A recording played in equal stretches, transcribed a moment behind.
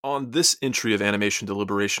On this entry of Animation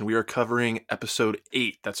Deliberation, we are covering episode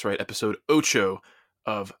 8. That's right, episode ocho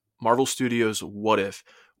of Marvel Studios' What If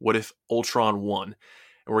Ultron won.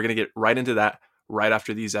 And we're going to get right into that right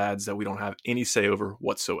after these ads that we don't have any say over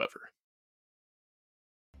whatsoever.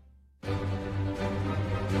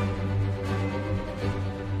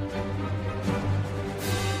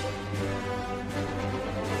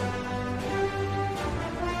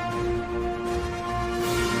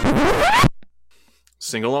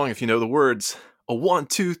 Sing along if you know the words. A 1,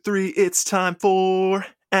 2, 3, it's time for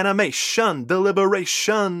Animation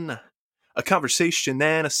Deliberation. A conversation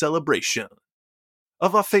and a celebration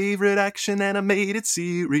of our favorite action animated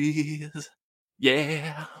series.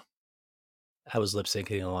 Yeah. I was lip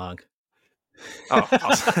syncing along. Oh,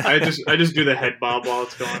 awesome. I just do the head bob while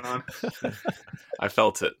it's going on. I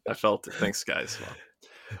felt it. Thanks, guys.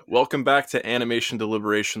 Welcome back to Animation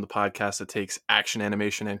Deliberation, the podcast that takes action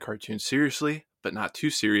animation and cartoons seriously, but not too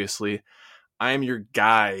seriously. I am your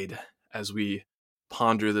guide as we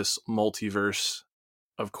ponder this multiverse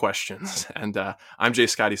of questions. And I'm Jay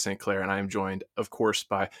Scotty St. Clair, and I am joined, of course,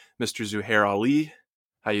 by Mr. Zuhair Ali.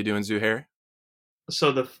 How you doing, Zuhair?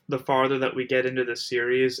 So the farther that we get into the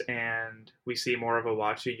series and we see more of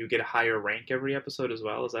Uatu, you get a higher rank every episode as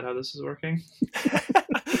well. Is that how this is working?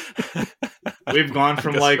 We've gone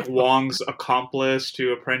from like Wong's accomplice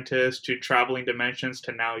to apprentice to traveling dimensions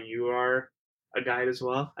to now you are a guide as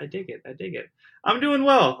well. I dig it. I'm doing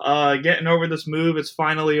well. Getting over this move. It's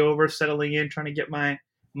finally over. Settling in, trying to get my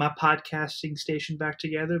podcasting station back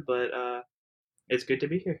together. But it's good to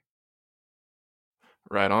be here.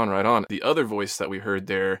 Right on. The other voice that we heard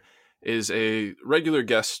there is a regular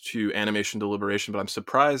guest to Animation Deliberation, but I'm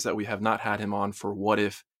surprised that we have not had him on for What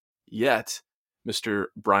If yet. Mr.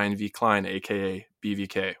 Brian V. Klein, a.k.a.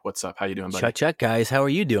 BVK. What's up? How you doing, buddy? Chuck, guys. How are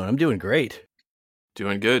you doing? I'm doing great.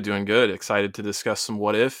 Doing good. Excited to discuss some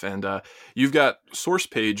What If. And you've got source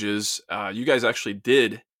pages. You guys actually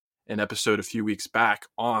did an episode a few weeks back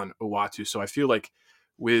on Uatu. So I feel like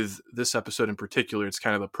with this episode in particular, it's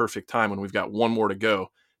kind of the perfect time when we've got one more to go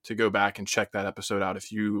back and check that episode out.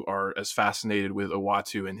 If you are as fascinated with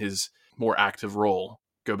Uatu and his more active role,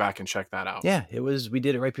 go back and check that out. Yeah, we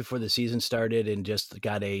did it right before the season started and just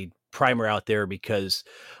got a primer out there because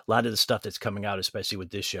a lot of the stuff that's coming out, especially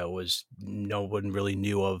with this show, was no one really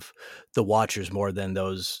knew of the Watchers more than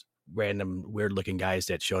those random weird looking guys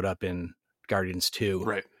that showed up in Guardians 2.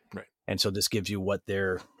 Right. And so this gives you what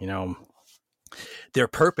their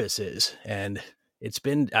purpose is. And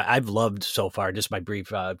I've loved so far, just my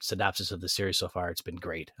brief synopsis of the series so far. It's been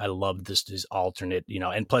great. I love this alternate,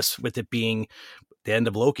 and plus with it being the end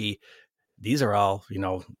of Loki, these are all,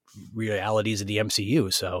 realities of the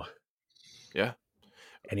MCU. So yeah,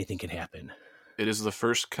 anything can happen. It is the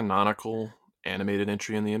first canonical animated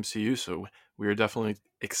entry in the MCU. So we are definitely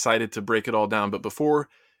excited to break it all down. But before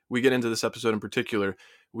we get into this episode in particular,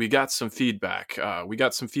 we got some feedback.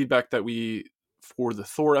 For the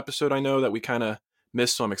Thor episode, I know that we kind of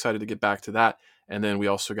missed, so I'm excited to get back to that. And then we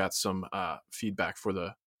also got some feedback for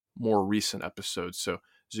the more recent episodes. So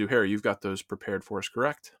Zuhair, you've got those prepared for us,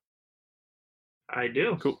 correct? I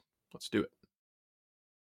do. Cool. Let's do it.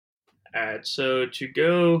 All right, so to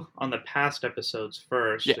go on the past episodes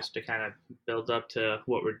first, just to kind of build up to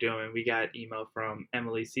what we're doing, we got email from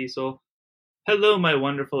Emily Cecil. Hello, my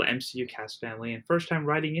wonderful MCU cast family, and first time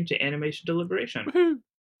writing into Animation Deliberation. Woohoo!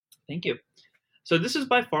 Thank you. So this is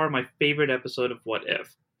by far my favorite episode of What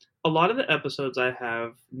If. A lot of the episodes I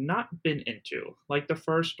have not been into, like the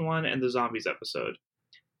first one and the zombies episode.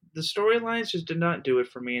 The storylines just did not do it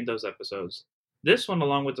for me in those episodes. This one,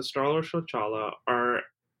 along with the Star-Lord T'Challa, are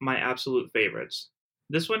my absolute favorites.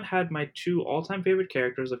 This one had my two all-time favorite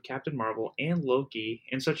characters of Captain Marvel and Loki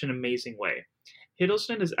in such an amazing way.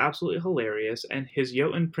 Hiddleston is absolutely hilarious, and his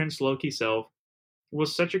Jotun Prince Loki self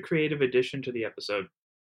was such a creative addition to the episode.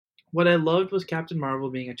 What I loved was Captain Marvel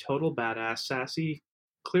being a total badass, sassy,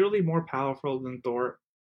 clearly more powerful than Thor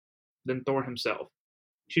himself.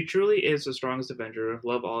 She truly is the strongest Avenger.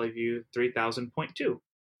 Love all of you. 3000.2.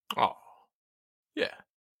 Oh, yeah.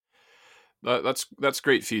 That's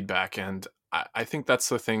great feedback, and I think that's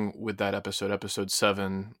the thing with that episode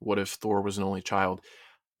 7. What if Thor was an only child?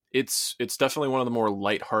 It's definitely one of the more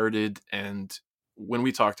lighthearted, and when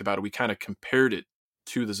we talked about it, we kind of compared it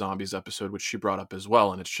to the zombies episode, which she brought up as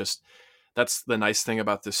well. And it's just, that's the nice thing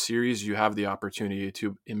about this series. You have the opportunity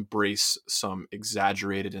to embrace some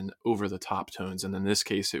exaggerated and over the top tones. And in this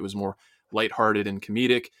case, it was more lighthearted and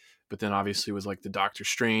comedic, but then obviously with like the Doctor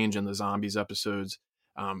Strange and the zombies episodes,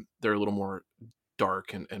 they're a little more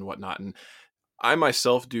dark and whatnot. And I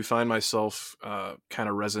myself do find myself kind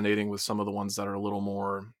of resonating with some of the ones that are a little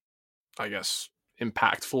more, I guess,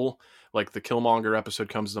 impactful. Like the Killmonger episode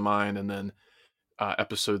comes to mind, and then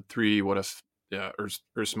episode 3, what if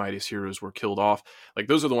Earth's Mightiest Heroes were killed off? Like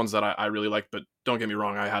those are the ones that I really like. But don't get me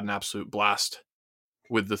wrong, I had an absolute blast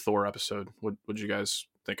with the Thor episode. What did you guys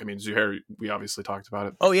think? I mean, Zuhair, we obviously talked about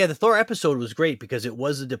it. Oh yeah, the Thor episode was great because it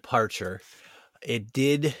was a departure. It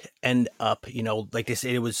did end up, like they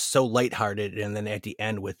said, it was so lighthearted, and then at the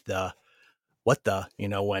end with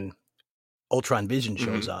when Ultron Vision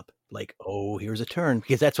shows up, like, oh, here's a turn.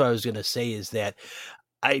 Because that's what I was gonna say is that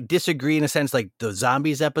I disagree in a sense. Like the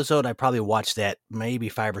Zombies episode, I probably watched that maybe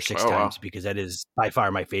 5 or 6 times because that is by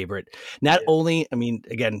far my favorite. Not only, I mean,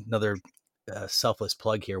 again, another selfless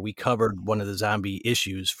plug here. We covered one of the zombie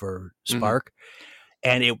issues for Spark,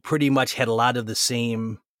 and it pretty much had a lot of the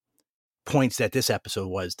same points that this episode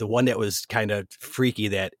was. The one that was kind of freaky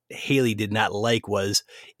that Haley did not like was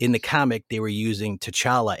in the comic they were using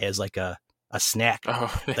T'Challa as like a snack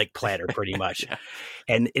like platter pretty much. Yeah.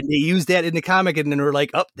 And they used that in the comic, and then we're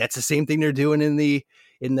like, oh, that's the same thing they're doing in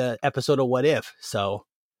the episode of What If. So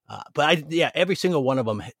but every single one of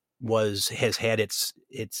them has had its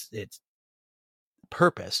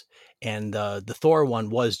purpose, and the Thor one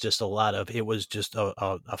was just it was just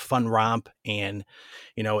a fun romp, and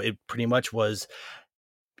it pretty much was.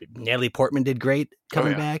 Natalie Portman did great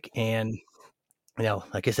coming back, and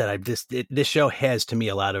like I said, this show has to me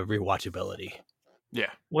a lot of rewatchability.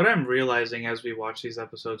 Yeah. What I'm realizing as we watch these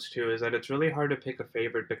episodes too is that it's really hard to pick a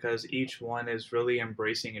favorite because each one is really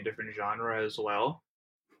embracing a different genre as well.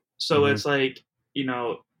 So it's like,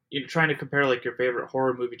 you're trying to compare like your favorite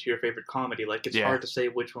horror movie to your favorite comedy. Like it's hard to say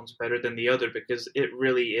which one's better than the other because it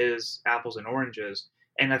really is apples and oranges.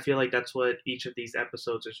 And I feel like that's what each of these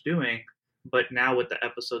episodes is doing. But now with the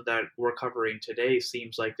episode that we're covering today,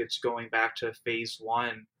 seems like it's going back to phase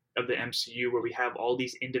 1 of the MCU where we have all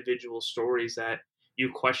these individual stories that you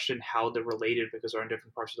question how they're related because they're in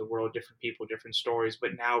different parts of the world, different people, different stories.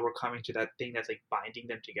 But now we're coming to that thing that's like binding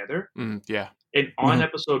them together. Yeah. And on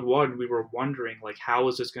episode 1, we were wondering like, how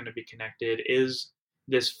is this going to be connected? Is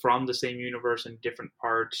this from the same universe in different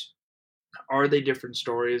parts? Are they different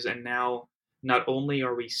stories? And now not only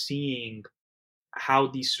are we seeing how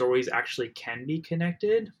these stories actually can be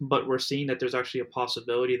connected, but we're seeing that there's actually a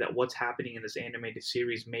possibility that what's happening in this animated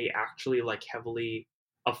series may actually like heavily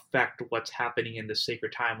affect what's happening in the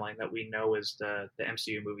sacred timeline that we know is the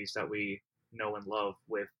MCU movies that we know and love,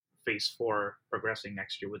 with phase 4 progressing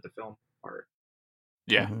next year with the film part.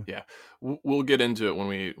 Yeah. We'll get into it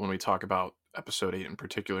when we talk about episode 8 in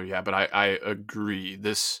particular. Yeah, but I agree.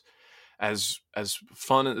 This, as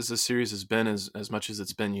fun as this series has been, as much as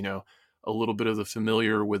it's been, a little bit of the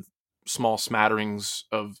familiar with small smatterings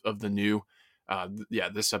of the new.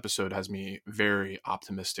 This episode has me very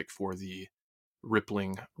optimistic for the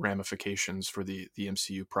rippling ramifications for the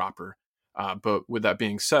MCU proper. But with that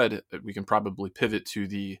being said, we can probably pivot to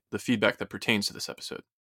the feedback that pertains to this episode.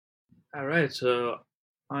 All right. So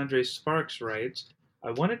Andre Sparks writes, I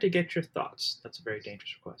wanted to get your thoughts. That's a very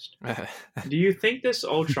dangerous request. Do you think this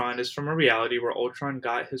Ultron is from a reality where Ultron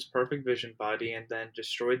got his perfect vision body and then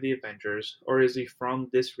destroyed the Avengers, or is he from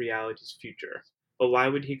this reality's future? But why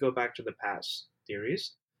would he go back to the past?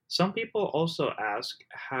 Theories? Some people also ask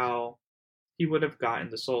how he would have gotten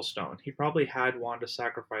the Soul Stone. He probably had Wanda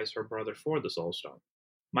sacrifice her brother for the Soul Stone.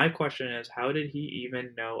 My question is, how did he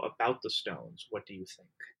even know about the stones? What do you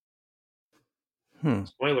think?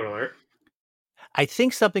 Spoiler alert. I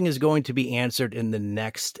think something is going to be answered in the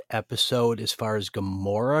next episode as far as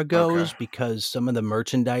Gamora goes, because some of the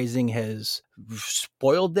merchandising has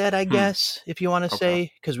spoiled that, I guess, if you want to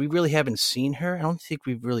say, because we really haven't seen her. I don't think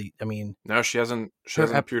we've really, No, she hasn't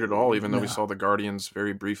appeared at all, even though we saw the Guardians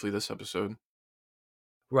very briefly this episode.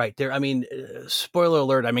 Right there. Spoiler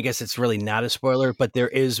alert. I guess it's really not a spoiler, but there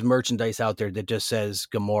is merchandise out there that just says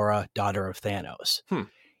Gamora, daughter of Thanos.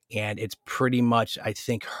 And it's pretty much, I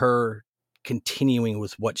think, her continuing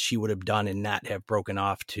with what she would have done and not have broken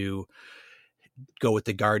off to go with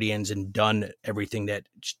the Guardians and done everything that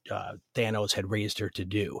Thanos had raised her to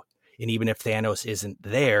do. And even if Thanos isn't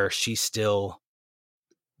there, she's still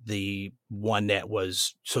the one that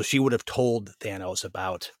was, so she would have told Thanos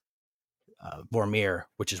about Vormir,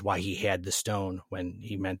 which is why he had the stone when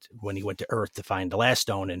he went to Earth to find the last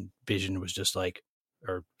stone, and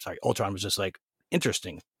Ultron was just like,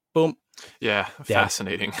 interesting. Boom. Yeah.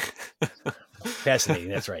 Fascinating. Fascinating.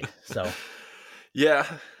 That's right. So, yeah.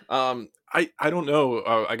 I don't know.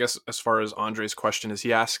 I guess as far as Andre's question, is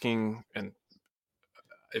he asking and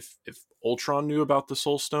if Ultron knew about the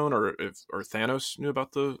Soul Stone, or Thanos knew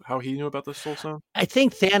about how he knew about the Soul Stone? I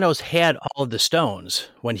think Thanos had all of the stones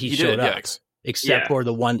when he showed up, except for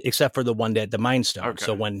the one that the Mind Stone. Okay.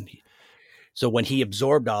 So So when he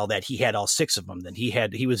absorbed all that, he had all 6 of them. Then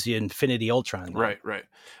he was the Infinity Ultron. Then. Right.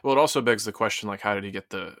 Well, it also begs the question, like, how did he get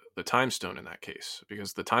the Time Stone in that case?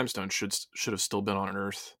 Because the Time Stone should have still been on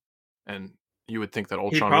Earth, and you would think that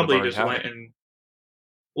Ultron He would probably have already just had went it. and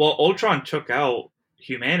well, Ultron took out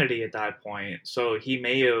humanity at that point, so he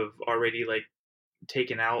may have already like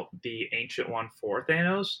taken out the Ancient One for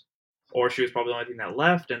Thanos, or she was probably the only thing that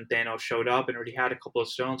left, and Thanos showed up and already had a couple of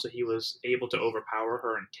stones, so he was able to overpower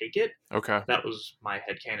her and take it. Okay. That was my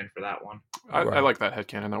headcanon for that one. I Right. like that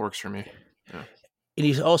headcanon. That works for me. Yeah. And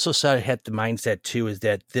he also had the mindset too, is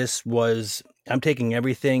that I'm taking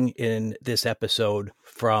everything in this episode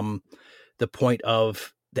from the point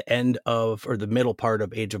of the end of, or the middle part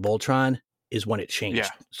of Age of Ultron is when it changed. Yeah.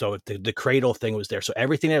 So if the cradle thing was there. So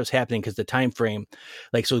everything that was happening, because the time frame,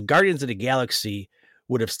 like, so Guardians of the Galaxy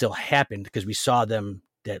would have still happened because we saw them,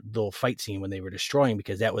 that little fight scene when they were destroying,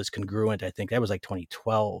 because that was congruent. I think that was like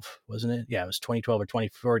 2012, wasn't it? Yeah, it was 2012 or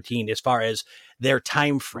 2014 as far as their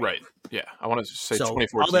time frame. Right. Yeah. I want to say So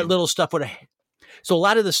 2014. all that little stuff would have. So a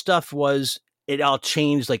lot of the stuff it all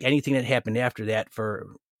changed. Like anything that happened after that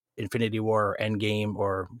for Infinity War or Endgame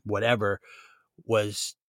or whatever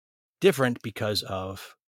was different because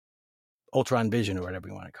of Ultron Vision or whatever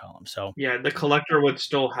you want to call him. So yeah, the Collector would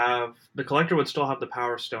still have the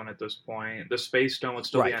Power Stone at this point. The Space Stone would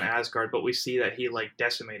still be on Asgard, but we see that he like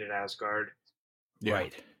decimated Asgard. Yeah.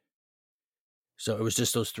 Right. So it was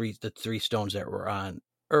just the 3 stones that were on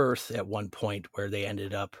Earth at one point where they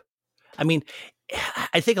ended up. I mean,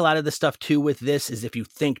 I think a lot of the stuff too with this is if you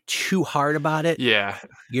think too hard about it, Yeah,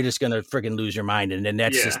 you're just going to friggin' lose your mind. And then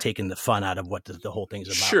that's just taking the fun out of what the whole thing's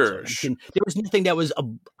about. Sure. So there was nothing that was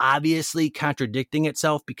obviously contradicting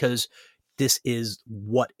itself, because this is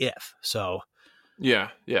what if. So yeah.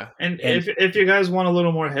 And if you guys want a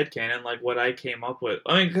little more headcanon, like what I came up with,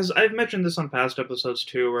 I mean, because I've mentioned this on past episodes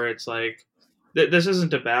too, where it's like, this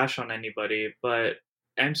isn't to bash on anybody, but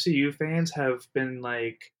MCU fans have been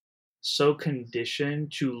like so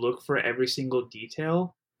conditioned to look for every single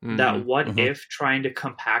detail that what if trying to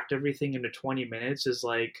compact everything into 20 minutes is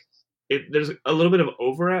like, there's a little bit of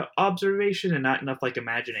over observation and not enough like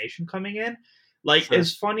imagination coming in. Like, Sure.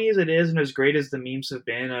 as funny as it is and as great as the memes have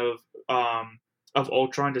been of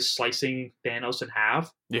Ultron just slicing Thanos in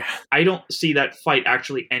half, Yeah. I don't see that fight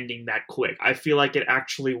actually ending that quick. I feel like it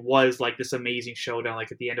actually was like this amazing showdown,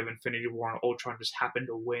 like at the end of Infinity War, and Ultron just happened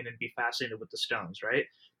to win and be fascinated with the stones, right?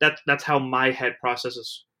 That's how my head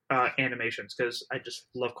processes animations, because I just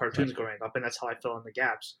love cartoons growing up, and that's how I fill in the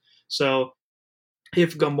gaps. So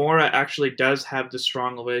if Gamora actually does have this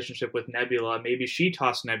strong relationship with Nebula, maybe she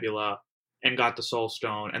tossed Nebula and got the Soul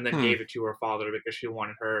Stone and then gave it to her father because she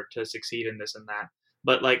wanted her to succeed in this and that.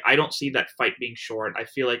 But like, I don't see that fight being short. I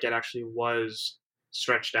feel like it actually was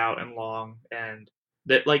stretched out and long, and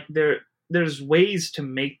that like there's ways to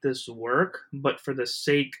make this work, but for the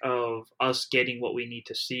sake of us getting what we need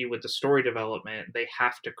to see with the story development, they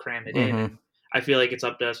have to cram it in. And I feel like it's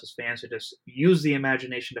up to us as fans to just use the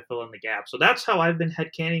imagination to fill in the gap. So that's how I've been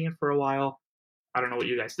headcaning it for a while. I don't know what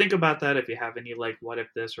you guys think about that, if you have any like what if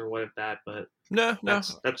this or what if that, but No.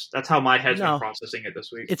 that's how my head's been processing it this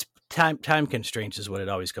week. It's time constraints is what it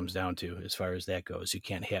always comes down to as far as that goes. You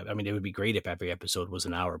can't have, I mean, it would be great if every episode was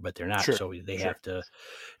an hour, but they're not. Sure. So they have to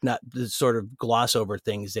not sort of gloss over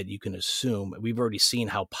things that you can assume. We've already seen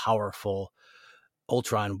how powerful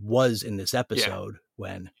Ultron was in this episode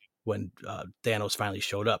when Thanos finally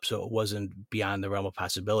showed up. So it wasn't beyond the realm of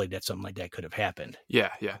possibility that something like that could have happened.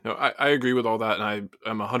 Yeah. No, I agree with all that. And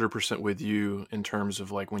I'm 100% with you in terms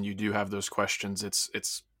of like, when you do have those questions,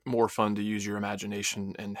 it's more fun to use your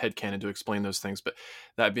imagination and headcanon to explain those things. But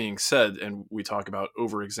that being said, and we talk about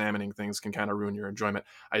over-examining things can kind of ruin your enjoyment,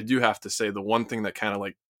 I do have to say the one thing that kind of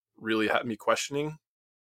like really had me questioning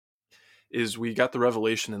is we got the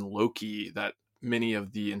revelation in Loki that many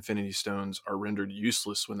of the Infinity Stones are rendered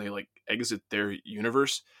useless when they like exit their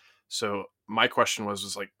universe. So my question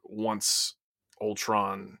was like, once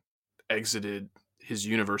Ultron exited his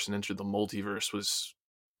universe and entered the multiverse,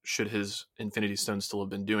 should his Infinity Stones still have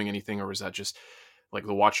been doing anything, or was that just like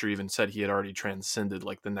the Watcher even said he had already transcended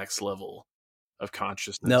like the next level of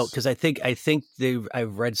consciousness? No, because I think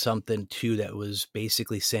I've read something too that was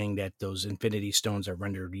basically saying that those Infinity Stones are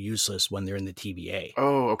rendered useless when they're in the TVA.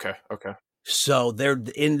 Oh, okay. So they're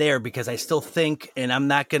in there because I still think, and I'm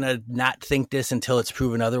not going to not think this until it's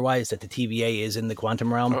proven otherwise, that the TVA is in the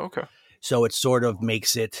quantum realm. Oh, okay. So it sort of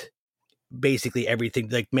makes it basically everything,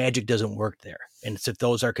 like magic doesn't work there. And so if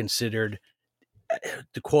those are considered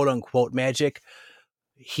the quote unquote magic,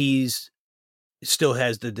 he's still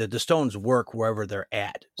has the stones work wherever they're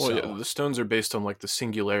at. Well, So yeah, the stones are based on like the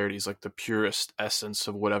singularities, like the purest essence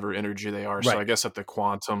of whatever energy they are. So I right, guess at the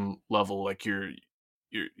quantum level, like you're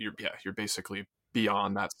basically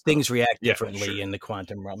beyond that stuff. things react Yeah, sure. differently in the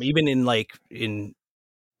quantum realm. Even in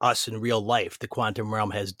us in real life, the quantum realm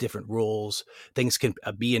has different rules. Things can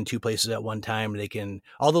be in two places at one time. They can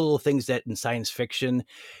all the little things that in science fiction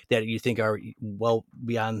that you think are well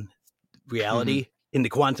beyond Hmm. reality in the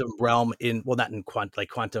quantum realm. In well, not in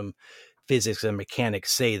quantum physics and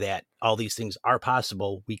mechanics say that all these things are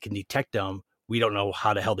possible. We can detect them. We don't know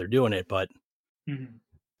how the hell they're doing it, but Mhm.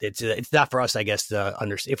 it's not for us, I guess, to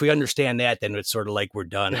understand. If we understand that, then it's sort of like we're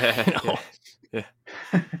done. You Yeah, know, yeah,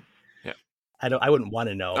 yeah. I wouldn't want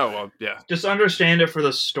to know. Oh well, yeah, Just understand it for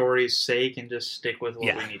the story's sake and just stick with what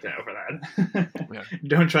Yeah. we need to know for that. yeah,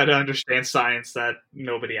 Don't try to understand science that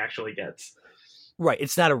nobody actually gets. Right.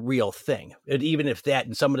 It's not a real thing. And even if that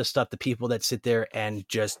and some of the stuff, the people that sit there and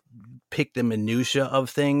just pick the minutia of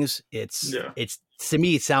things, Yeah. it's to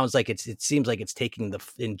me, it sounds like it seems like it's taking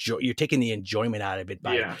you're taking the enjoyment out of it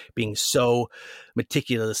by Yeah. being so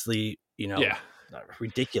meticulously, yeah, yeah.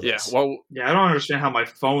 ridiculous. Well, Yeah, I don't understand how my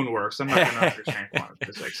phone works. I'm not going to understand quantum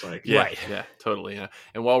physics. Like, yeah, Right. yeah, totally. Yeah.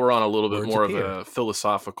 And while we're on a little bit Words more of appear. a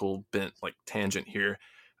philosophical bent, like tangent here,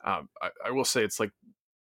 I will say it's like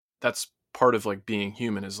that's part of like being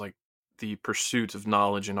human is like the pursuit of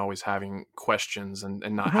knowledge and always having questions and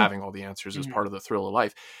not Mhm. having all the answers is Mhm. part of the thrill of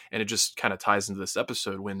life. And it just kind of ties into this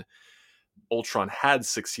episode when Ultron had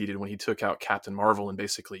succeeded when he took out Captain Marvel and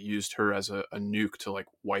basically used her as a nuke to like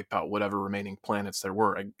wipe out whatever remaining planets there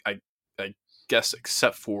were. I guess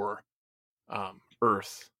except for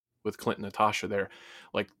Earth with Clint and Natasha there,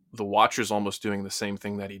 like the Watcher's almost doing the same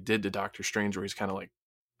thing that he did to Doctor Strange, where he's kind of like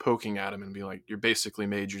poking at him and be like, "You're basically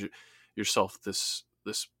made yourself this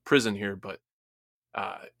prison here," but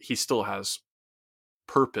he still has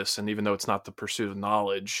purpose, and even though it's not the pursuit of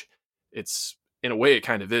knowledge, it's in a way it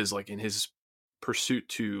kind of is. Like in his pursuit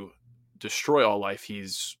to destroy all life,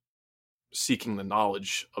 he's seeking the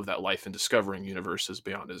knowledge of that life and discovering universes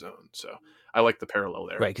beyond his own. So I like the parallel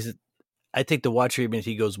there. Right. Because I think the Watcher, even if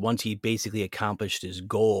he goes, once he basically accomplished his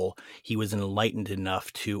goal, he was enlightened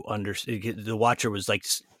enough to understand. The Watcher was like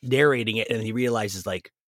narrating it, and he realizes,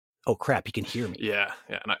 like, oh crap, he can hear me. Yeah,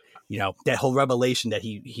 yeah, and That whole revelation that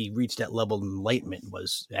he reached that level of enlightenment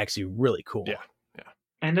was actually really cool. yeah, yeah.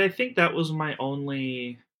 And I think that was my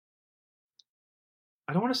only,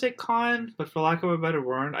 I don't want to say con, but for lack of a better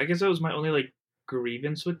word, I guess that was my only like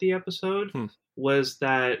grievance with the episode Hmm. was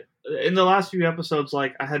that in the last few episodes,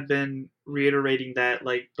 like I had been reiterating that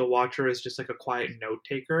like the Watcher is just like a quiet note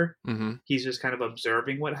taker. Mm-hmm. He's just kind of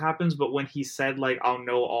observing what happens. But when he said like I'll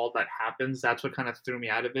know all that happens, that's what kind of threw me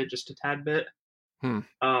out of it just a tad bit. Hmm.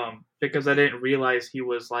 Because I didn't realize he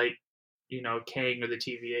was like, Kang or the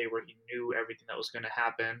TVA where he knew everything that was going to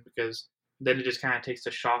happen. Because then it just kind of takes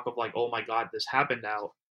the shock of like, oh my god, this happened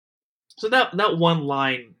out. So that one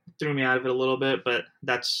line threw me out of it a little bit, but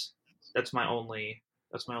that's my only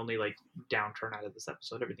like downturn out of this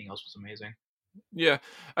episode. Everything else was amazing. Yeah,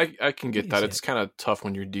 I can get You that. see It's it. kind of tough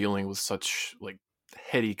when you're dealing with such like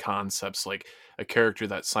heady concepts, like a character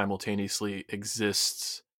that simultaneously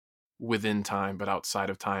exists within time but outside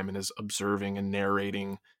of time and is observing and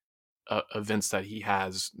narrating events that he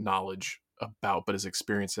has knowledge about but is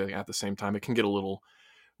experiencing at the same time. It can get a little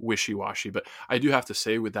wishy-washy, but I do have to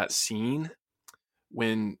say with that scene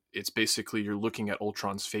when it's basically you're looking at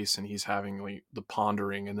Ultron's face and he's having like the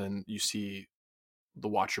pondering, and then you see the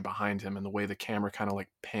Watcher behind him and the way the camera kind of like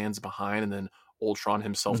pans behind, and then Ultron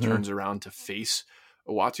himself Mhm. turns around to face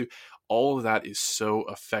Uatu. All of that is so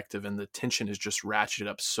effective, and the tension is just ratcheted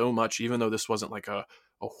up so much. Even though this wasn't like a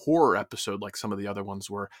horror episode like some of the other ones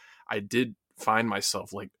were, I did find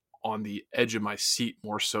myself like on the edge of my seat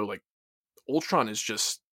more so. Like Ultron is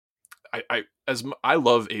just I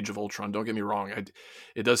love Age of Ultron. Don't get me wrong.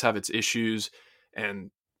 It does have its issues,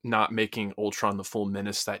 and not making Ultron the full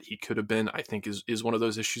menace that he could have been, I think, is one of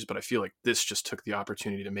those issues. But I feel like this just took the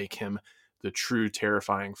opportunity to make him the true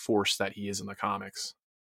terrifying force that he is in the comics.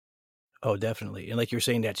 Oh, definitely. And like you're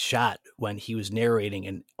saying, that shot when he was narrating,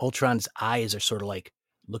 and Ultron's eyes are sort of like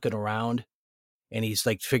looking around, and he's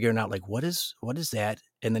like figuring out like what is that?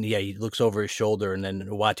 And then he looks over his shoulder, and then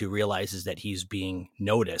Uatu realizes that he's being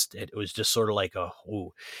noticed. It was just sort of like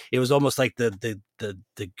it was almost like the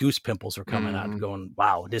goose pimples were coming out, Mm-hmm. going,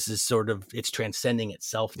 wow, this is sort of it's transcending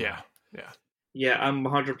itself now. Yeah, yeah, Yeah, I'm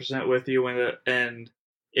 100% with you. And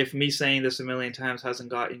if me saying this a million times hasn't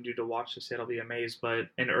gotten you to watch this yet, I'll be amazed. But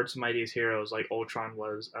in Earth's Mightiest Heroes, like Ultron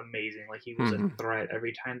was amazing. Like he was a mm-hmm. threat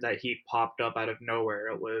every time that he popped up out of nowhere.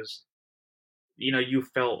 It was you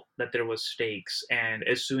felt that there was stakes. And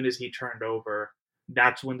as soon as he turned over,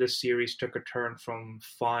 that's when the series took a turn from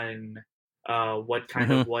fun, what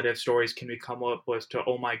kind of what if stories can we come up with, to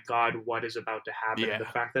oh my god, what is about to happen. Yeah. The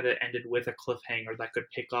fact that it ended with a cliffhanger that could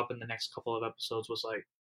pick up in the next couple of episodes was like,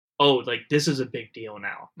 oh, like this is a big deal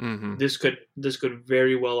now. Mm-hmm. This could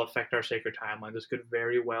very well affect our Sacred Timeline. This could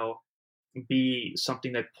very well be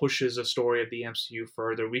something that pushes the story of the MCU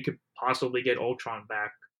further. We could possibly get Ultron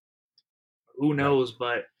back. Who knows?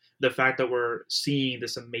 Right. But the fact that we're seeing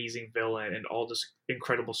this amazing villain and all this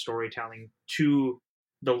incredible storytelling to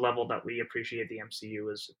the level that we appreciate the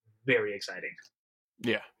MCU is very exciting.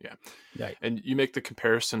 Yeah. Right. And you make the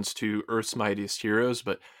comparisons to Earth's Mightiest Heroes,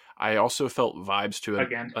 but I also felt vibes to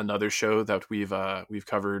another show that we've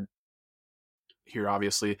covered here,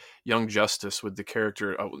 obviously, Young Justice, with the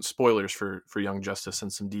character, spoilers for Young Justice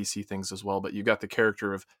and some DC things as well, but you got the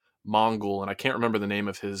character of Mongul, and I can't remember the name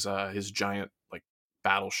of his giant like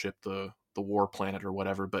battleship, the war planet or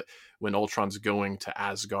whatever, but when Ultron's going to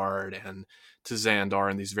Asgard and to Xandar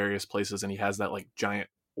and these various places, and he has that like giant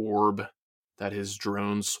orb that his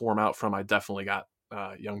drones swarm out from, I definitely got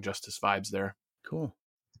Young Justice vibes there. Cool.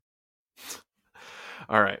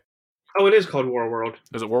 All right. Oh, it is called Warworld.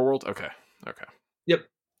 Is it Warworld? Okay. Yep.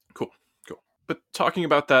 Cool. But talking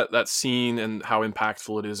about that scene and how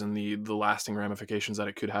impactful it is and the lasting ramifications that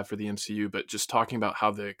it could have for the MCU, but just talking about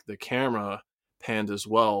how the camera panned as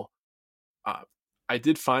well, I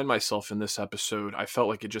did find myself in this episode, I felt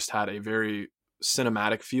like it just had a very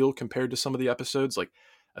cinematic feel compared to some of the episodes, like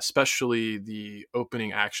especially the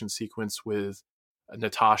opening action sequence with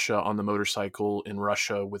Natasha on the motorcycle in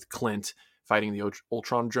Russia with Clint fighting the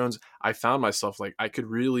Ultron drones. I found myself like I could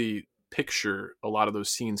really picture a lot of those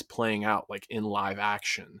scenes playing out like in live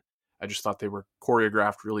action. I just thought they were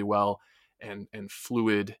choreographed really well and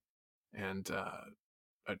fluid, and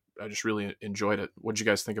I just really enjoyed it. What did you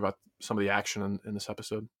guys think about some of the action in this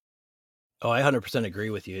episode? Oh, I 100% agree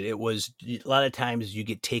with you. It was a lot of times you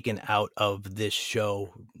get taken out of this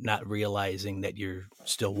show not realizing that you're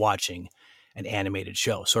still watching an animated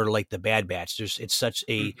show, sort of like the Bad Batch. It's such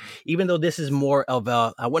a, even though this is more of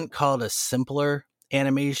a, I wouldn't call it a simpler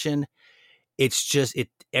animation, it's just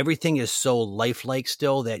everything is so lifelike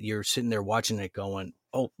still that you're sitting there watching it going,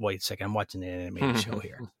 oh, wait a second, I'm watching an animated show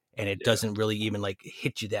here. And it doesn't really even like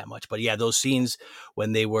hit you that much. But yeah, those scenes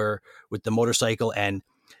when they were with the motorcycle and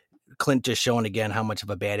Clint just showing again how much of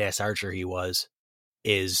a badass archer he was,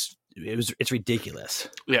 it's ridiculous.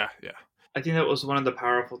 Yeah. I think that was one of the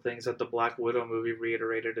powerful things that the Black Widow movie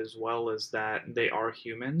reiterated as well, is that they are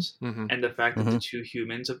humans, and the fact that the two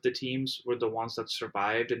humans of the teams were the ones that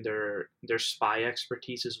survived, and their spy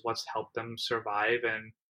expertise is what's helped them survive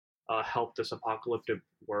and help this apocalyptic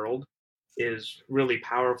world is really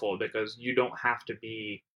powerful, because you don't have to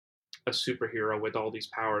be a superhero with all these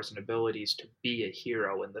powers and abilities to be a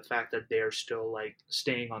hero. And the fact that they're still like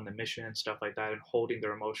staying on the mission and stuff like that and holding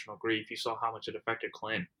their emotional grief, you saw how much it affected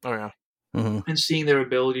Clint. Oh yeah. And seeing their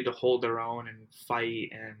ability to hold their own and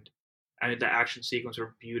fight, and I mean, the action sequence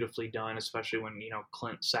were beautifully done, especially when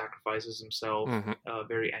Clint sacrifices himself,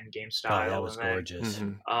 very Endgame style. Oh, that was gorgeous.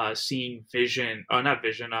 Seeing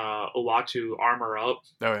Uatu armor up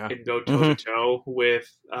and go toe to toe with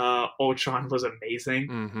Ultron was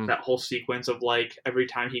amazing. That whole sequence of like every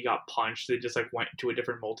time he got punched, they just like went to a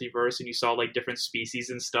different multiverse, and you saw like different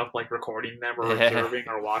species and stuff like recording them or observing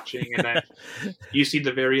or watching, and then you see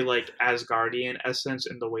the very like Asgardian essence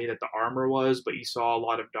in the way that the armor was, but you saw a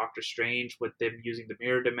lot of Doctor Strange with them using the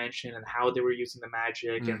mirror dimension and how they were using the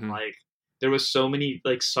magic, and like there was so many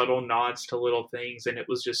like subtle nods to little things, and it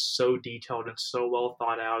was just so detailed and so well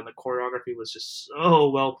thought out, and the choreography was just so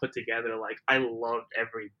well put together. Like I loved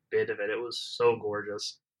every bit of it. It was so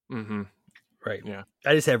gorgeous. Right. Yeah.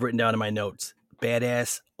 I just have written down in my notes,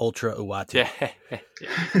 badass Ultra Uatu.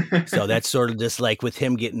 So that's sort of just like with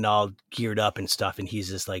him getting all geared up and stuff, and he's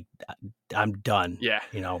just like, I'm done. Yeah.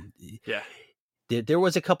 Yeah. There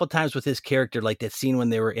was a couple times with his character, like that scene when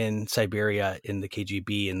they were in Siberia in the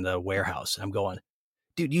KGB in the warehouse. I'm going,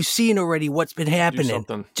 dude, you've seen already what's been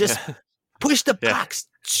happening. Just push the box,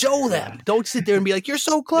 show them. Don't sit there and be like, you're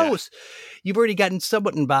so close. You've already gotten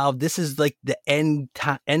somewhat involved. This is like the end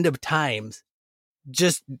of times.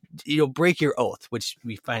 Just, break your oath, which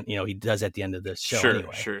we find, he does at the end of the show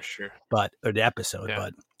anyway. Sure. Or the episode,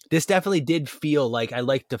 but this definitely did feel like, I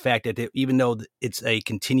like the fact that even though it's a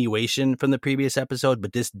continuation from the previous episode,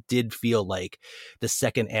 but this did feel like the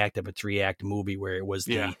second act of a 3-act movie where it was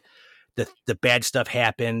the bad stuff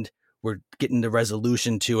happened. We're getting the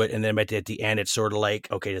resolution to it. And then at the end, it's sort of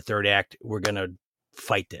like, okay, the third act, we're going to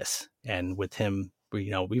fight this. And with him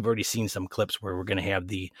we've already seen some clips where we're going to have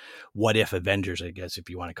the what if Avengers, I guess, if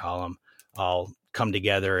you want to call them, all come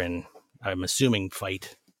together and I'm assuming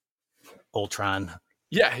fight Ultron.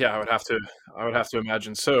 Yeah, I would have to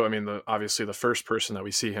imagine so. I mean, obviously the first person that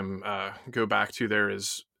we see him go back to there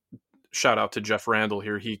is, shout out to Jeff Randall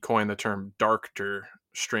here. He coined the term Darkter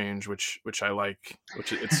Strange, which I like,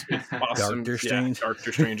 which it's awesome. Darkter Strange. Yeah,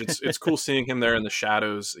 Darkter Strange. It's cool seeing him there in the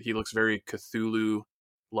shadows. He looks very Cthulhu,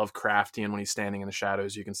 Lovecraftian when he's standing in the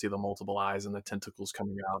shadows. You can see the multiple eyes and the tentacles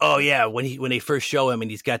coming out. Oh yeah, when they first show him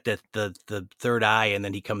and he's got the third eye, and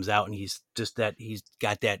then he comes out and he's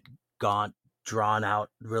got that gaunt, drawn out,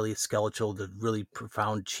 really skeletal, the really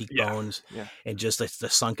profound cheekbones, and just like the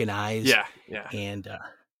sunken eyes. Yeah. And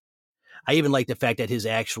I even like the fact that his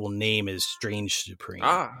actual name is Strange Supreme.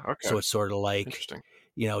 Okay. So it's sort of like, interesting.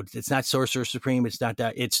 It's not Sorcerer Supreme. It's not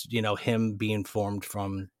that. It's him being formed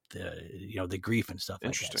from the grief and stuff like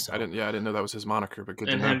that. Interesting. So, I didn't know that was his moniker, but good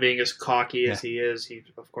and to know. him being as cocky as he is, he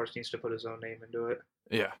of course needs to put his own name into it.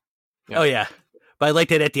 Yeah. Oh yeah. But I like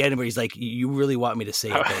that at the end where he's like, "You really want me to say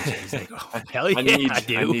it?" Don't you? He's like, "Oh, hell yeah, I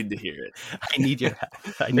do. I need to hear it. I need your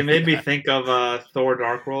help." It made me think of Thor: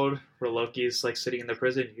 Dark World, where Loki's like sitting in the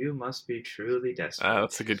prison. You must be truly desperate.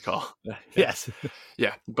 That's a good call. Yes.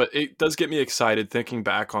 Yeah, but it does get me excited thinking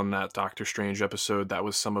back on that Doctor Strange episode. That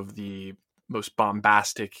was some of the most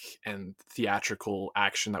bombastic and theatrical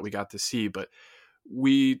action that we got to see. But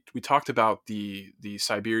we talked about the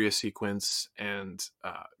Siberia sequence and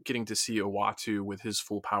getting to see Uatu with his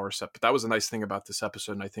full power set. But that was a nice thing about this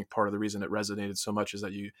episode, and I think part of the reason it resonated so much is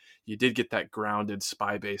that you did get that grounded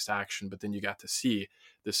spy based action, but then you got to see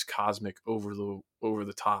this cosmic over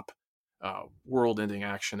the top world ending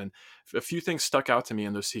action. And a few things stuck out to me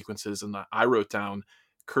in those sequences, and I wrote down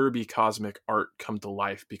Kirby cosmic art come to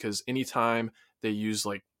life, because anytime they use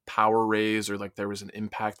like power rays or like there was an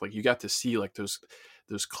impact, like you got to see like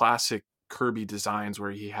those classic Kirby designs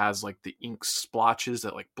where he has like the ink splotches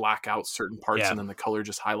that like black out certain parts and then the color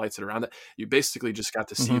just highlights it around it. You basically just got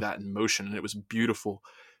to see that in motion, and it was beautiful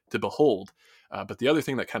to behold. But the other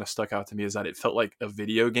thing that kind of stuck out to me is that it felt like a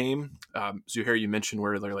video game. Zuhair, you mentioned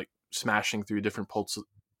where they're like smashing through different parts of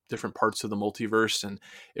the multiverse, and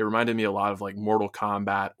it reminded me a lot of like Mortal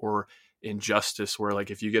Kombat or Injustice, where like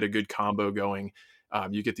if you get a good combo going,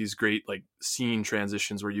 you get these great like scene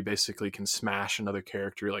transitions where you basically can smash another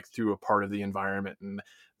character like through a part of the environment and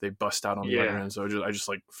they bust out on the other end. So I just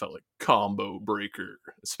like felt like combo breaker,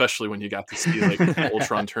 especially when you got to see like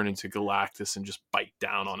Ultron turn into Galactus and just bite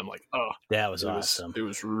down on him. Like, oh, that was awesome. It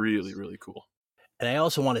was really, really cool. And I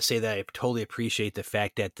also want to say that I totally appreciate the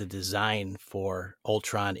fact that the design for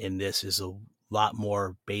Ultron in this is a lot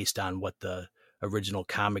more based on what the original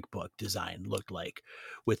comic book design looked like,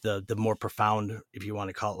 with the more profound, if you want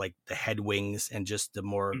to call it, like the head wings and just the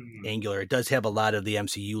more angular. It does have a lot of the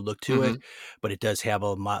MCU look to it, but it does have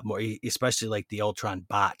a lot more, especially like the Ultron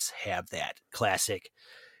bots have that classic,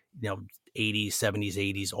 80s, 70s,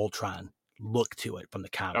 80s Ultron look to it from the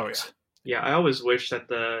comics. Oh, yeah, I always wish that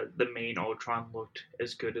the main Ultron looked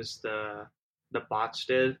as good as the bots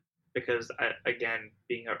did, because again,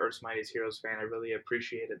 being an Earth's Mightiest Heroes fan, I really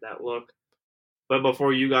appreciated that look. But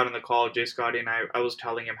before you got on the call, Jay Scotty and I was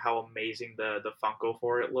telling him how amazing the Funko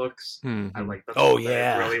for it looks. I like the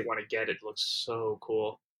I really want to get it. It looks so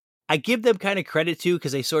cool. I give them kind of credit too,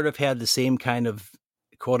 because they sort of had the same kind of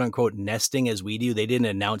quote unquote nesting as we do. They didn't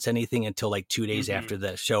announce anything until like 2 days after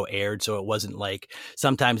the show aired. So it wasn't like,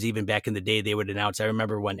 sometimes even back in the day they would announce. I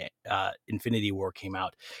remember when Infinity War came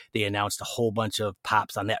out, they announced a whole bunch of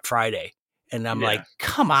pops on that Friday. And I'm like,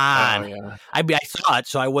 come on. I mean, I saw it,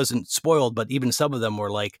 so I wasn't spoiled, but even some of them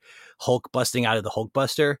were like Hulk busting out of the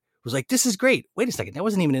Hulkbuster. Was like, this is great. Wait a second, that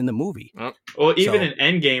wasn't even in the movie. Well, even in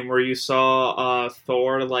Endgame, where you saw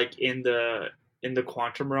Thor like in the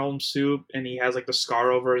quantum realm suit, and he has like the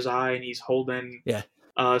scar over his eye, and he's holding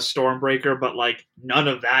Stormbreaker, but like none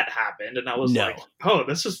of that happened. And I was like, oh,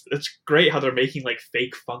 it's great how they're making like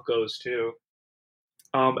fake Funkos too.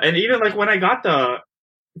 And even like when I got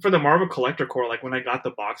for the Marvel Collector Core, like when I got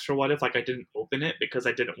the box for What If, like I didn't open it because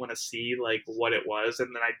I didn't want to see like what it was, and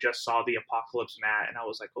then I just saw the Apocalypse mat, and I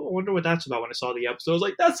was like, oh, I wonder what that's about. When I saw the episode, I was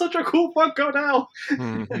like, that's such a cool Funko now.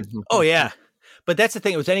 Oh yeah, but that's the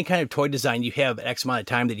thing. With any kind of toy design, you have X amount of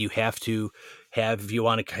time that you have to have if you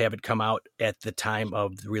want to have it come out at the time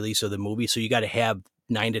of the release of the movie. So you got to have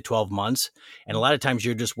 9 to 12 months, and a lot of times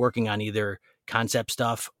you're just working on either concept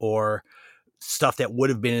stuff or stuff that would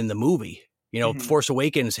have been in the movie. Force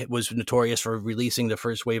Awakens was notorious for releasing the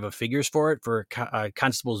first wave of figures for it for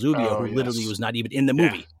Constable Zuvio, who literally was not even in the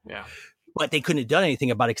movie. Yeah. But they couldn't have done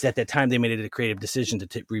anything about it because at that time they made it a creative decision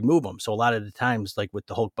to remove them. So a lot of the times, like with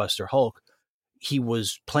the Hulkbuster Hulk, he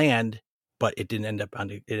was planned, but it didn't end up on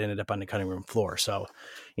it ended up on the cutting room floor. So,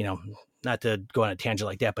 not to go on a tangent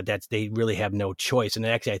like that, but they really have no choice. And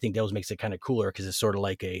actually, I think that makes it kind of cooler because it's sort of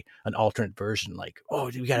like an alternate version. Like, oh,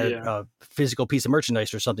 we got a physical piece of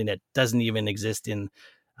merchandise or something that doesn't even exist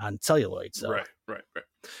on celluloid. So. Right.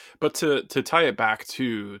 But to tie it back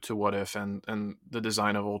to What If and the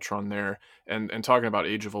design of Ultron there, and talking about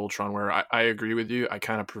Age of Ultron, where I agree with you, I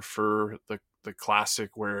kind of prefer the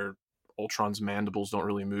classic where Ultron's mandibles don't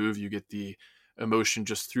really move. You get the emotion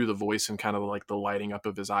just through the voice and kind of like the lighting up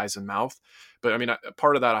of his eyes and mouth. But I mean,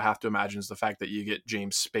 part of that I have to imagine is the fact that you get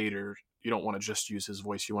James Spader. You don't want to just use his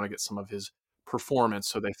voice. You want to get some of his performance.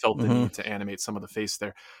 So they felt the need to animate some of the face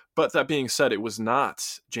there. But that being said, it was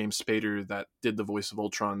not James Spader that did the voice of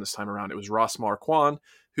Ultron this time around. It was Ross Marquand,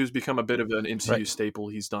 who's become a bit of an MCU staple.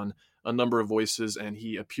 He's done a number of voices, and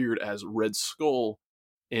he appeared as Red Skull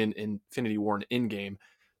in Infinity War and Endgame.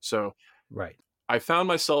 So I found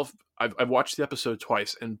myself, I've watched the episode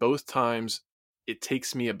twice, and both times it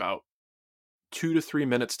takes me about 2 to 3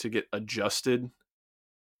 minutes to get adjusted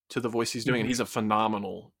to the voice he's doing. And he's a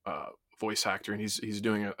phenomenal voice actor, and he's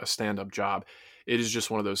doing a stand-up job. It is just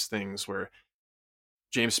one of those things where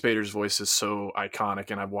James Spader's voice is so iconic,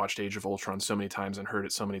 and I've watched Age of Ultron so many times and heard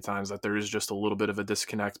it so many times that there is just a little bit of a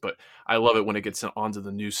disconnect. But I love it when it gets onto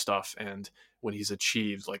the new stuff and when he's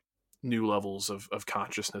achieved like new levels of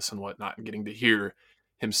consciousness and whatnot, and getting to hear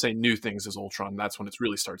him say new things as Ultron. That's when it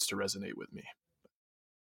really starts to resonate with me.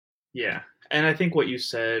 Yeah, and I think what you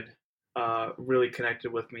said really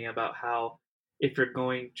connected with me about how if you're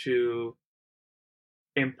going to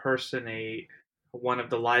impersonate one of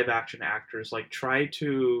the live action actors, like try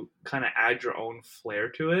to kind of add your own flair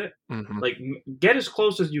to it. Like get as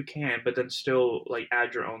close as you can, but then still like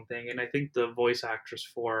add your own thing. And I think the voice actress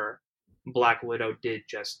for Black Widow did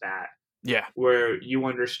just that. Yeah, where you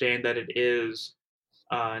understand that it is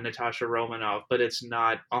Natasha Romanoff, but it's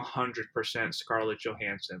not 100% Scarlett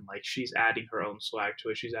Johansson. Like she's adding her own swag to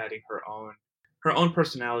it. She's adding her own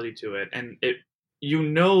personality to it, and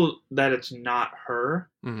that it's not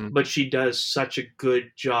her, but she does such a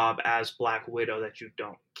good job as Black Widow that you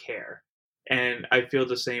don't care. And I feel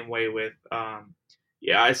the same way with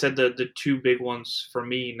I said the two big ones for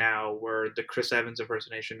me now were the Chris Evans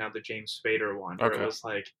impersonation, now the James Spader one, where it was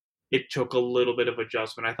like it took a little bit of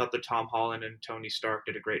adjustment. I thought the Tom Holland and Tony Stark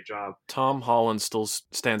did a great job. Tom Holland still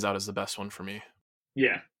stands out as the best one for me.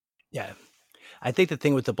 Yeah. I think the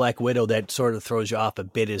thing with the Black Widow that sort of throws you off a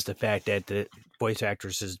bit is the fact that the voice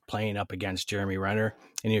actress is playing up against Jeremy Renner,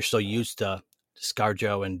 and you're so used to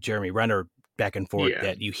ScarJo and Jeremy Renner back and forth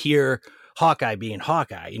that you hear Hawkeye being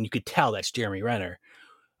Hawkeye, and you could tell that's Jeremy Renner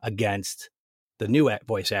against the new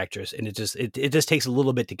voice actress, and it just takes a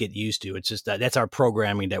little bit to get used to. It's just that's our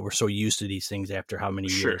programming, that we're so used to these things after how many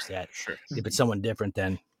years that if it's someone different,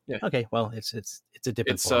 then okay, well, it's a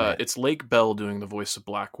different format. It's Lake Bell doing the voice of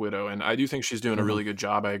Black Widow, and I do think she's doing a really good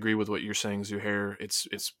job. I agree with what you're saying, Zuhair.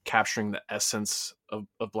 It's capturing the essence of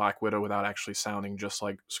Black Widow without actually sounding just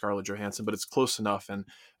like Scarlett Johansson, but it's close enough. And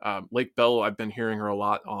Lake Bell, I've been hearing her a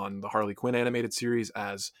lot on the Harley Quinn animated series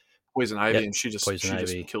as Poison Ivy, and she just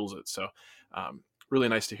kills it. So really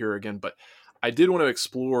nice to hear her again. But I did want to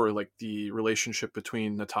explore like the relationship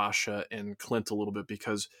between Natasha and Clint a little bit,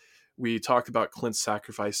 because we talked about Clint's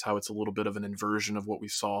sacrifice, how it's a little bit of an inversion of what we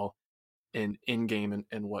saw in Endgame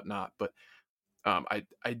and whatnot. But I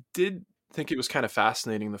did think it was kind of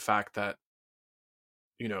fascinating, the fact that,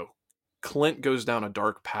 Clint goes down a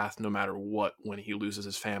dark path no matter what when he loses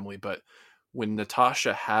his family. But when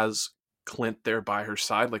Natasha has Clint there by her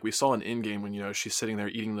side, like we saw in Endgame when, she's sitting there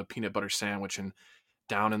eating the peanut butter sandwich and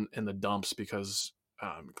down in the dumps because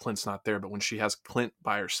Clint's not there. But when she has Clint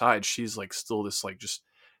by her side, she's like still this like just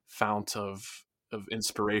fount of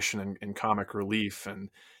inspiration and comic relief, and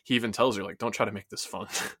he even tells her like, don't try to make this fun.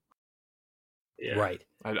 Right.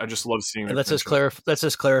 I just love seeing it. Let's just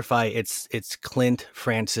clarify it's Clint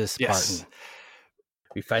Francis Barton.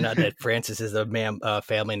 We find out that Francis is a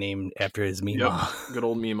family name after his Mima. Good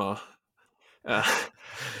old Mima. Because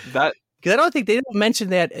I don't think they don't mention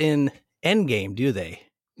that in Endgame, do they?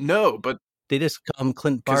 No, but they just call him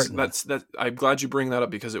Clint Barton. I'm glad you bring that up,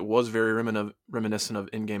 because it was very reminiscent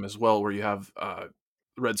of Endgame as well, where you have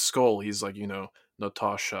Red Skull. He's like,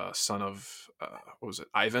 Natasha, son of what was it,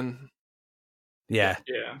 Ivan? Yeah.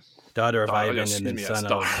 Daughter of Ivan, and then son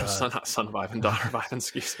of Ivan, daughter of Ivan.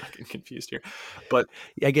 Excuse me, I'm getting confused here. But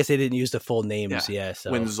I guess they didn't use the full names.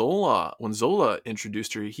 So when Zola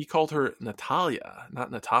introduced her, he called her Natalia,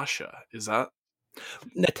 not Natasha. Is that?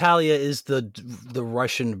 Natalia is the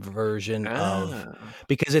Russian version of,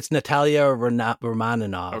 because it's Natalia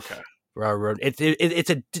Romanov. Okay.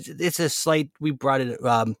 It's a slight. We brought it.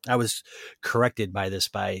 I was corrected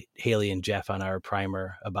by Haley and Jeff on our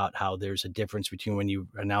primer about how there's a difference between when you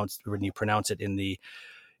pronounce it in the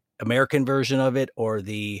American version of it or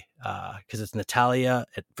the because it's Natalia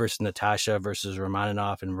versus Natasha versus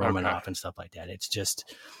Romanov and Romanov and stuff like that. It's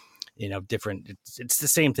just different. It's the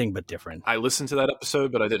same thing but different. I listened to that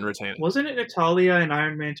episode, but I didn't retain it. Wasn't it Natalia in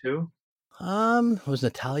Iron Man 2? Was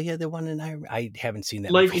Natalia the one in Iron? I haven't seen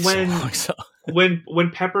that like movie when so long, so.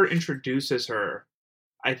 when Pepper introduces her,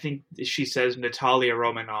 I think she says Natalia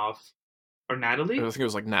Romanov or Natalie. I think it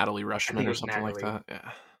was like Natalie Rushman or something like that.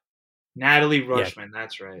 Yeah, Natalie Rushman. Yeah.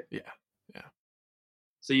 That's right. Yeah.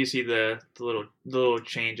 So you see the little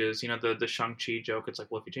changes. The Shang-Chi joke. It's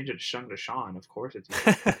like, well, if you change it to Shang to Sean, of course it's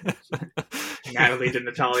Natalie to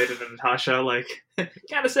Natalia to Natasha. Like,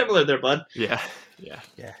 kind of similar there, bud. Yeah. You're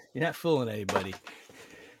not fooling anybody.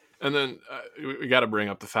 And then we got to bring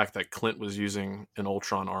up the fact that Clint was using an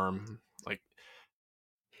Ultron arm. Like,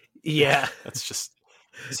 yeah, that's just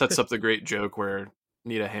sets up the great joke where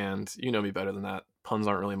need a hand. You know me better than that. Puns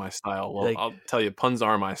aren't really my style. Well, I'll tell you, puns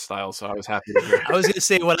are my style, so I was happy to hear. I was going to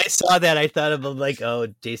say, when I saw that, I thought of like, oh,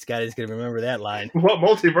 J. Scott is going to remember that line. What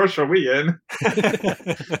multiverse are we in?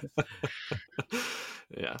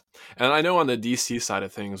 Yeah. And I know on the DC side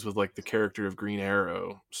of things with like the character of Green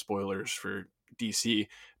Arrow, spoilers for DC,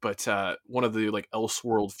 but one of the like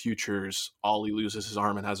Elseworld futures, Ollie loses his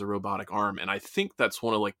arm and has a robotic arm. And I think that's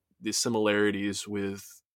one of like the similarities with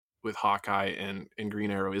Hawkeye and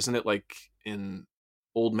Green Arrow. Isn't it like in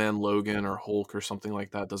Old Man Logan or Hulk or something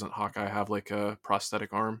like that? Doesn't Hawkeye have like a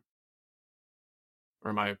prosthetic arm?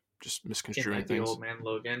 Or am I just misconstruing things? Old Man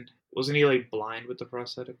Logan. Wasn't he like blind with the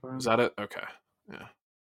prosthetic arm? Is that it? Okay. Yeah.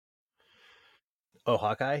 Oh,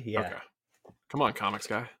 Hawkeye? Yeah. Okay. Come on, comics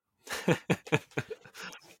guy.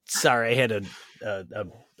 Sorry, I had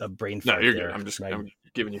a brain fart. No, you're there. good. I'm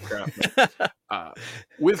giving you crap.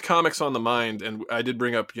 With comics on the mind, and I did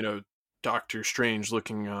bring up, Doctor Strange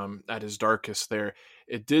looking at his darkest there.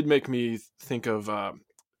 It did make me think of,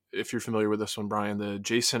 if you're familiar with this one, Brian, the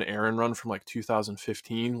Jason Aaron run from like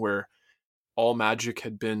 2015, where all magic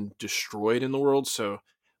had been destroyed in the world. So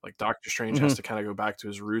like Doctor Strange has to kind of go back to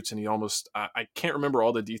his roots, and he almost, I can't remember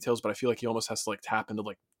all the details, but I feel like he almost has to like tap into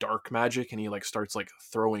like dark magic, and he like starts like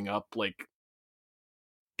throwing up like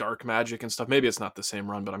dark magic and stuff. Maybe it's not the same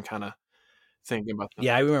run, but I'm kind of thinking about that.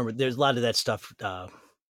 Yeah, I remember there's a lot of that stuff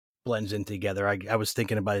blends in together. I was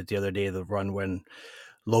thinking about it the other day, the run when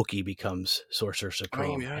Loki becomes Sorcerer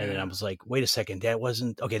Supreme. And then I was like, wait a second, that was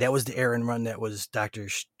the Aaron run. That was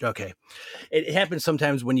okay. It happens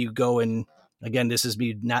sometimes when you go and, again, this is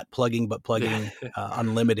me not plugging, but plugging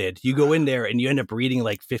Unlimited. You go in there and you end up reading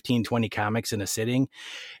like 15, 20 comics in a sitting.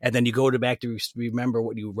 And then you go back to remember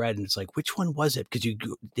what you read. And it's like, which one was it? Because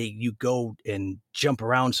you go and jump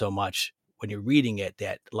around so much when you're reading it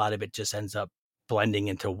that a lot of it just ends up blending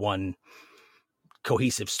into one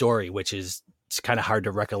cohesive story, which is, it's kind of hard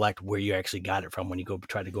to recollect where you actually got it from when you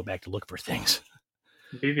try to go back to look for things.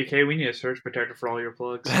 BVK, we need a surge protector for all your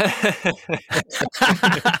plugs.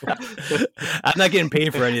 I'm not getting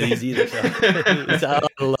paid for any of these either. So it's out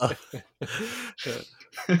of love.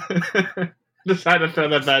 Decided to throw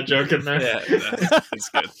that bad joke in there. Yeah, it's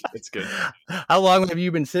good. It's good. How long have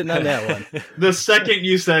you been sitting on that one? The second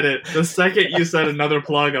you said another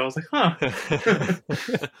plug, I was like, huh.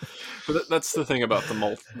 But that's the thing about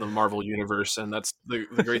the Marvel universe, and that's the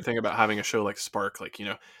great thing about having a show like Spark. Like,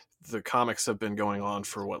 the comics have been going on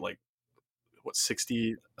for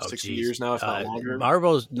 60 years now, if not longer.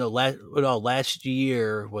 Marvel's last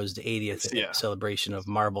year was the 80th celebration of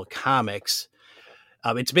Marvel Comics.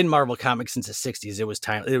 It's been Marvel Comics since the 60s.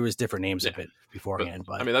 It was different names of it beforehand.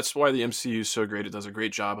 But I mean, that's why the MCU is so great. It does a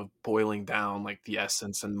great job of boiling down like the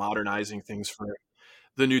essence and modernizing things for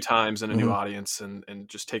the new times and a new audience, and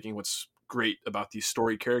just taking what's great about these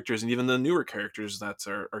story characters and even the newer characters that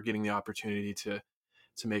are getting the opportunity to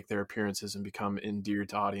make their appearances and become endeared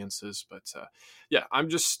to audiences. But I'm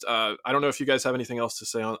just I don't know if you guys have anything else to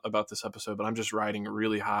say about this episode, but I'm just riding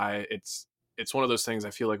really high. It's one of those things,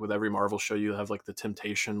 I feel like with every Marvel show you have like the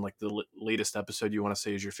temptation, like the latest episode you want to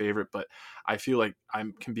say is your favorite, but I feel like I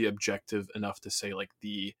can be objective enough to say like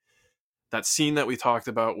that scene that we talked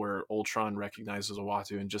about where Ultron recognizes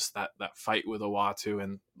Uatu, and just that fight with Uatu,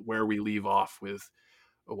 and where we leave off with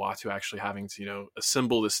Uatu actually having to,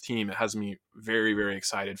 assemble this team. It has me very, very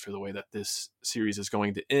excited for the way that this series is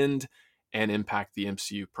going to end and impact the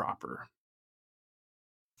MCU proper.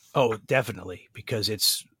 Oh, definitely, because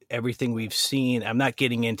it's everything we've seen. I'm not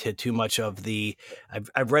getting into too much of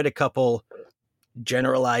I've read a couple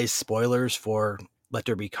generalized spoilers for Let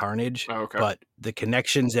There Be Carnage. Oh, okay. But the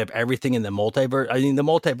connections of everything in the multiverse, I mean, the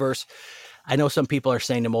multiverse, I know some people are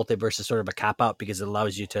saying the multiverse is sort of a cop-out because it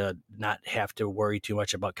allows you to not have to worry too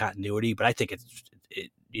much about continuity, but I think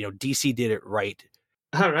DC did it right.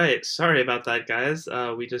 All right, sorry about that, guys.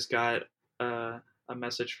 We just got a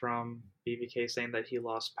message from BBK saying that he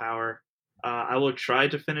lost power. I will try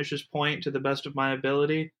to finish his point to the best of my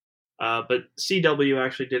ability, but CW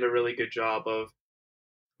actually did a really good job of,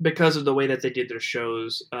 because of the way that they did their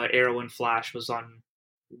shows. Arrow and Flash was on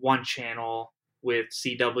one channel with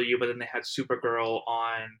CW, but then they had Supergirl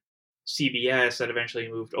on CBS that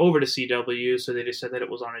eventually moved over to CW. So they just said that it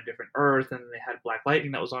was on a different Earth, and then they had Black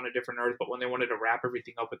Lightning that was on a different Earth. But when they wanted to wrap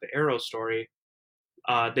everything up with the Arrow story,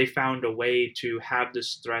 they found a way to have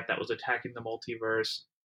this threat that was attacking the multiverse,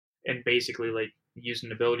 and basically like used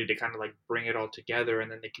an ability to kind of like bring it all together. And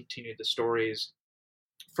then they continued the stories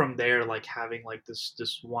from there, like having like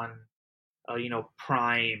this one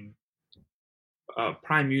prime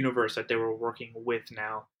universe that they were working with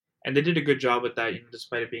now. And they did a good job with that,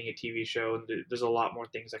 despite it being a TV show. And there's a lot more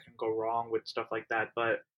things that can go wrong with stuff like that.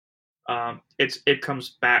 But it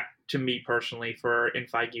comes back to me personally, for In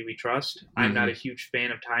Feige We Trust. I'm not a huge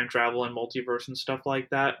fan of time travel and multiverse and stuff like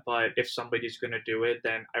that. But if somebody's going to do it,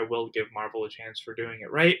 then I will give Marvel a chance for doing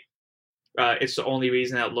it right. It's the only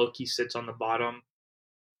reason that Loki sits on the bottom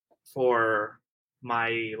for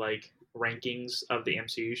my like rankings of the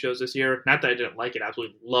MCU shows this year. Not that I didn't like it, I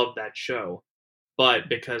absolutely love that show, but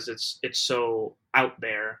because it's so out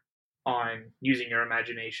there on using your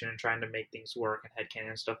imagination and trying to make things work and headcanon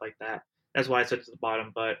and stuff like that. That's why I said to the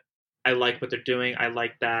bottom. But I like what they're doing. I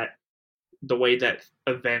like that the way that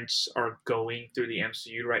events are going through the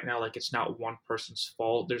MCU right now. Like, it's not one person's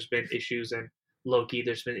fault. There's been issues in Loki.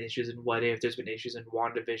 There's been issues in What If. There's been issues in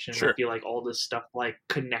WandaVision. Sure. I feel like all this stuff like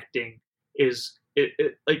connecting is it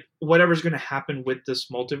like whatever's going to happen with this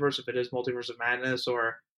multiverse, if it is Multiverse of Madness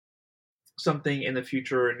or something in the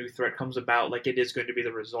future, a new threat comes about, like it is going to be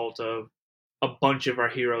the result of a bunch of our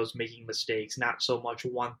heroes making mistakes, not so much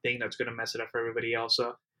one thing that's going to mess it up for everybody else.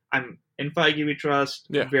 So I'm In Feige We Trust.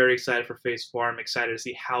 Yeah. I'm very excited for Phase 4. I'm excited to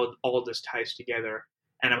see how all this ties together,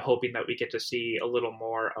 and I'm hoping that we get to see a little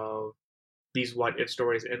more of these what if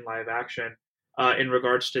stories in live action. In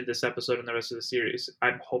regards to this episode and the rest of the series,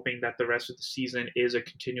 I'm hoping that the rest of the season is a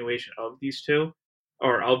continuation of these two,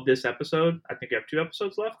 or of this episode. I think we have 2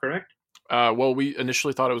 episodes left, correct? Well, we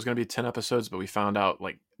initially thought it was going to be 10 episodes, but we found out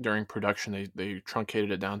like during production they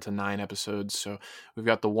truncated it down to 9 episodes. So we've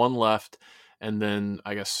got the one left, and then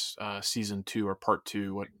I guess season 2 or part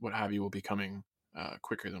 2, what have you, will be coming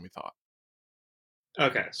quicker than we thought.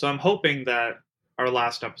 Okay, so I'm hoping that our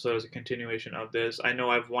last episode is a continuation of this. I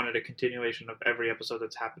know I've wanted a continuation of every episode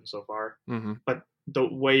that's happened so far, but the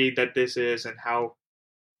way that this is and how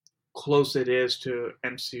close it is to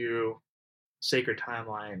MCU Sacred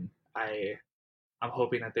Timeline, I'm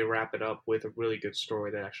hoping that they wrap it up with a really good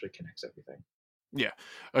story that actually connects everything. Yeah,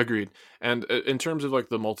 agreed. And in terms of like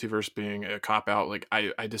the multiverse being a cop out, like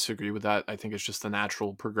I disagree with that. I think it's just the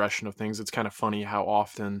natural progression of things. It's kind of funny how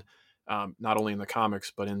often, not only in the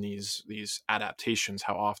comics but in these adaptations,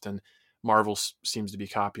 how often Marvel seems to be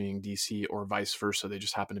copying DC or vice versa. They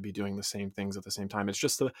just happen to be doing the same things at the same time. It's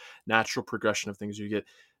just the natural progression of things. You get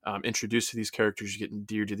introduced to these characters, you get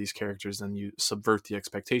endeared to these characters, then you subvert the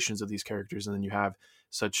expectations of these characters, and then you have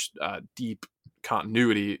such deep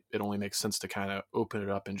continuity. It only makes sense to kind of open it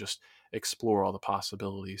up and just explore all the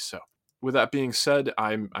possibilities. So with that being said,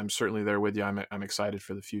 I'm certainly there with you. I'm excited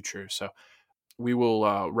for the future. So we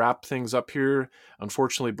will wrap things up here.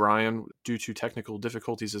 Unfortunately, Brian, due to technical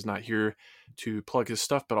difficulties, is not here to plug his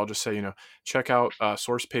stuff, but I'll just say, check out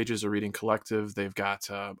Source Pages, a reading collective. They've got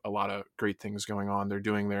a lot of great things going on. They're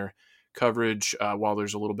doing their coverage while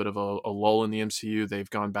there's a little bit of a lull in the MCU. They've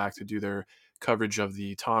gone back to do their coverage of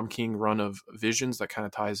the Tom King run of Visions that kind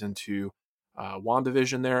of ties into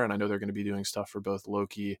WandaVision there. And I know they're going to be doing stuff for both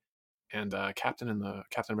Loki and Falcon and the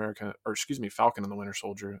Winter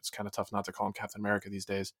Soldier. It's kind of tough not to call him Captain America these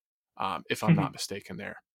days, if I'm not mistaken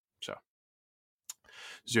there. So,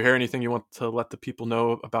 is there anything you want to let the people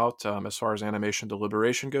know about as far as Animation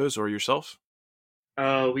Deliberation goes, or yourself?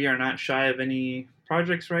 We are not shy of any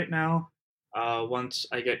projects right now. Once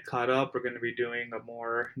I get caught up, we're going to be doing a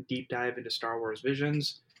more deep dive into Star Wars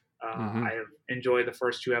Visions. I have enjoyed the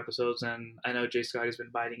first 2 episodes, and I know Jay Scott has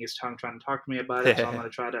been biting his tongue trying to talk to me about it, so I'm going to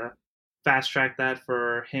try to fast track that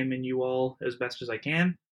for him and you all as best as I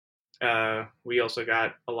can. We also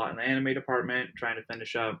got a lot in the anime department, trying to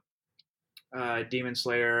finish up Demon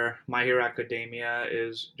Slayer. My Hero Academia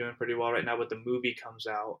is doing pretty well right now, but the movie comes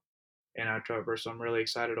out in October, so I'm really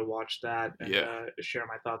excited to watch that and share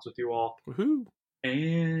my thoughts with you all. Woohoo!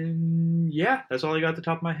 And yeah, that's all I got at the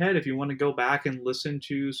top of my head. If you want to go back and listen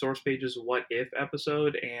to SourcePage's What If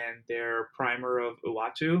episode and their primer of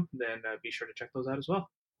Uatu, then be sure to check those out as well.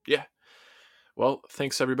 Yeah. Well,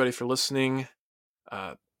 thanks everybody for listening.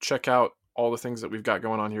 Check out all the things that we've got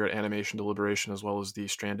going on here at Animation Deliberation, as well as the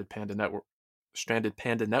Stranded Panda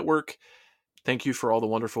Network. Thank you for all the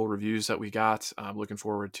wonderful reviews that we got. I'm looking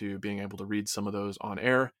forward to being able to read some of those on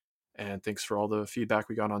air. And thanks for all the feedback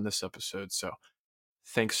we got on this episode. So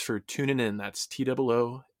thanks for tuning in. That's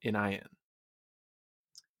TOONIN.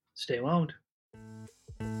 Stay wound.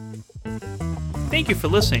 Thank you for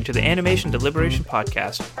listening to the Animation Deliberation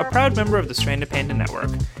Podcast, a proud member of the Stranded Panda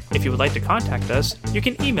Network. If you would like to contact us, you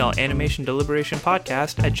can email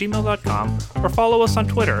animationdeliberationpodcast@gmail.com or follow us on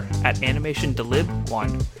Twitter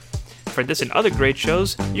 @animationdelib1. For this and other great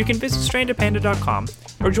shows, you can visit strandedpanda.com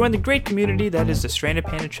or join the great community that is the Stranded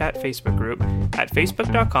Panda Chat Facebook group at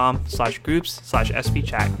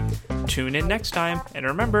facebook.com/groups/svchat. Tune in next time, and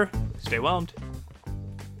remember, stay whelmed.